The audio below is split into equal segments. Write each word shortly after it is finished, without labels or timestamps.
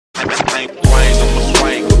tank, swing, I'm a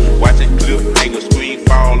swing. Watching clip angle, screen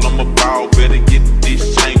fall, I'm a ball. Better get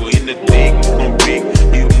this tangle in the dick. I'm big,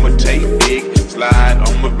 imitate big. Slide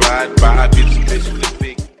on my ride by, bitch, especially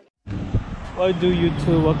big. What do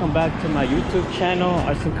YouTube? Welcome back to my YouTube channel,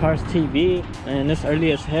 ArtsNCarstv. And it's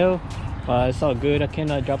early as hell, but it's all good. I can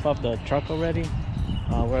drop off the truck already.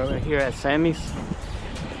 We're over here at Sammy's.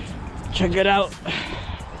 Check it out.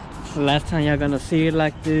 It's the last time y'all gonna see it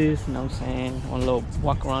like this, you know what I'm saying? One little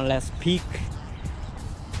walk around, last peek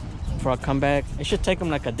before I come back. It should take them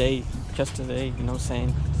like a day, just today, you know what I'm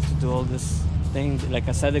saying, to do all this thing. Like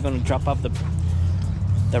I said, they're gonna drop off the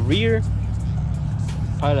rear,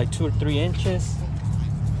 probably like 2 or 3 inches.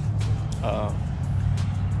 But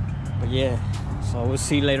yeah, so we'll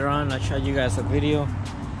see later on. I'll show you guys a video.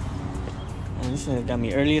 And this got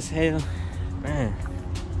me early as hell, man.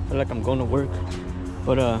 I feel like I'm going to work,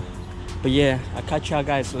 but yeah, I'll catch y'all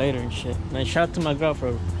guys later and shit. Man, shout out to my girl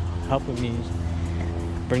for helping me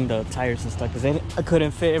bring the tires and stuff, because I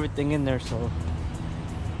couldn't fit everything in there, so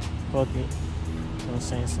fuck it. You know what I'm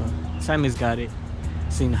saying? So Sammy's got it.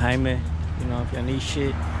 Seen Jaime, you know, if y'all need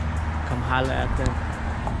shit, come holla at them.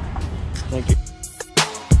 Thank you.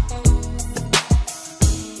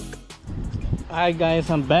 Alright guys,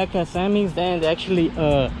 I'm back at Sammy's. Then they actually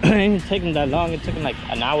it didn't take them that long. It took them like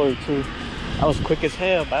an hour or two. I was quick as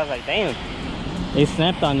hell, but I was like, damn, they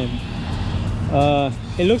snapped on him.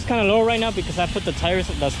 It looks kind of low right now because I put the tires,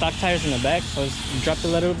 the stock tires in the back, so it's dropped a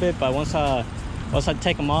little bit. But once I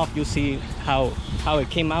take them off, you'll see how it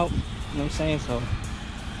came out. You know what I'm saying? So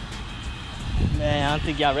man, I don't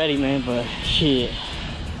think y'all ready, man, but shit,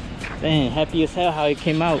 man, happy as hell how it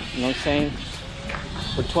came out. You know what I'm saying?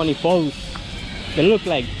 For 24s. They look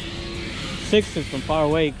like 6s from far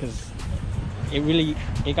away because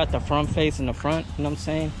it got the front face in the front, you know what I'm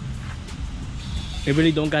saying? It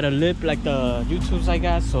really don't got a lip like the YouTubes I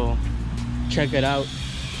got, so check it out.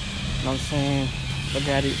 You know what I'm saying? Look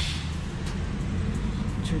at it.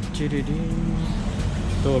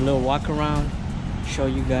 Do a little walk around, show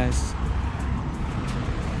you guys.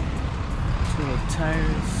 2 little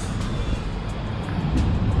tires.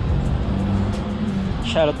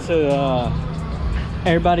 Shout out to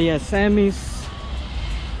everybody at Sammy's.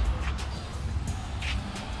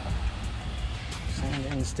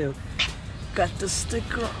 And still got the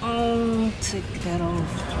sticker on. Take that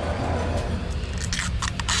off.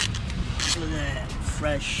 Look at that,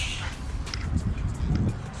 fresh.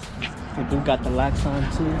 We do got the locks on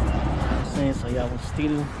too. You know what I'm saying, so y'all won't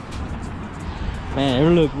steal them. Man, it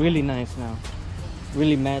look really nice now.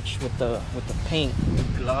 Really matched with the paint, the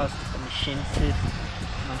gloss, the machine fit. You know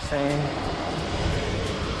what I'm saying?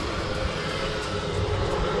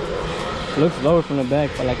 Looks lower from the back,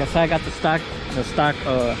 but like I said, I got the stock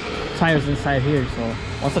tires inside here, so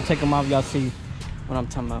once I take them off, y'all see what I'm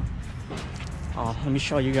talking about. Let me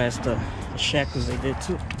show you guys the shackles they did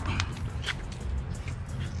too.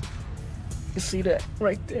 You see that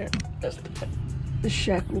right there? That's the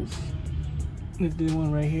shackles. They did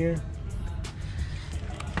one right here.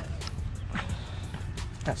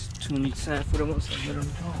 That's 2 on each side for the ones that let them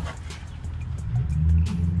go.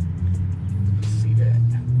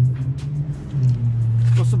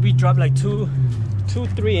 Supposed to be dropped like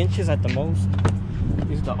 2-3 inches at the most.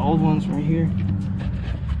 These are the old ones right here.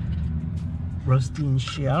 Rusty and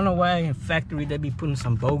shit. I don't know why in factory they be putting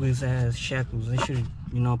some bogus ass shackles. They should,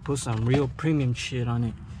 you know, put some real premium shit on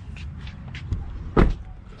it.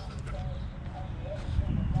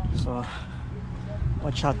 So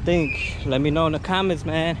what y'all think? Let me know in the comments,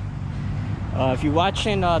 man. If you're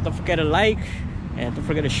watching, don't forget to like and don't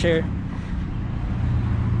forget to share.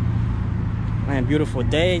 Man, beautiful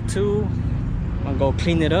day too. I'm gonna go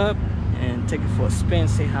clean it up and take it for a spin,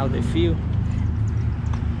 see how they feel.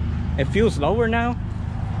 It feels lower now,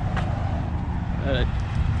 but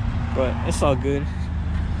it's all good.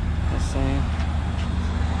 I'm saying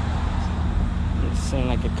it's saying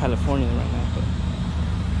like in California right now. But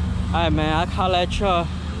alright, man, I'll holla at y'all.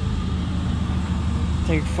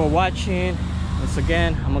 Thank you for watching. Once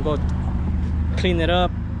again, I'm gonna go clean it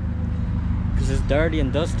up because it's dirty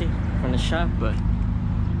and dusty from the shop, but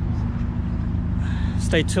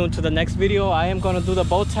stay tuned to the next video. I am gonna do the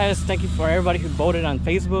bow ties. Thank you for everybody who voted on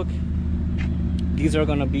Facebook. These are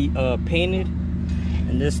gonna be painted,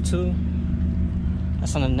 and this too.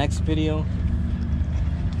 That's on the next video.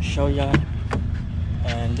 Show y'all.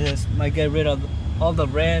 And this might get rid of all the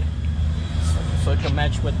red, so it can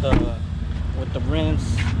match with the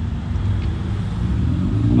rims.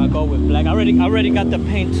 I'm gonna go with black. I already got the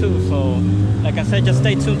paint too, so like I said, just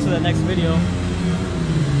stay tuned to the next video.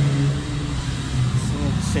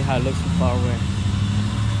 See how it looks from far away.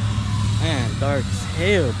 Man, dark as hell.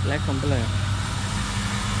 hell, black on black.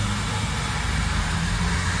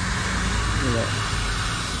 Look at that.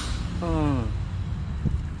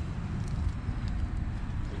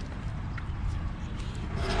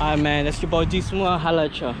 Alright, man, that's your boy D Small. Holla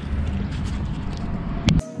at y'all.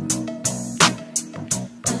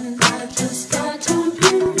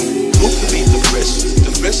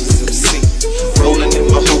 The best MC. Rolling in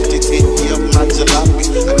my hoop, they take me up my jalopy.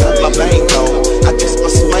 I got my bank on.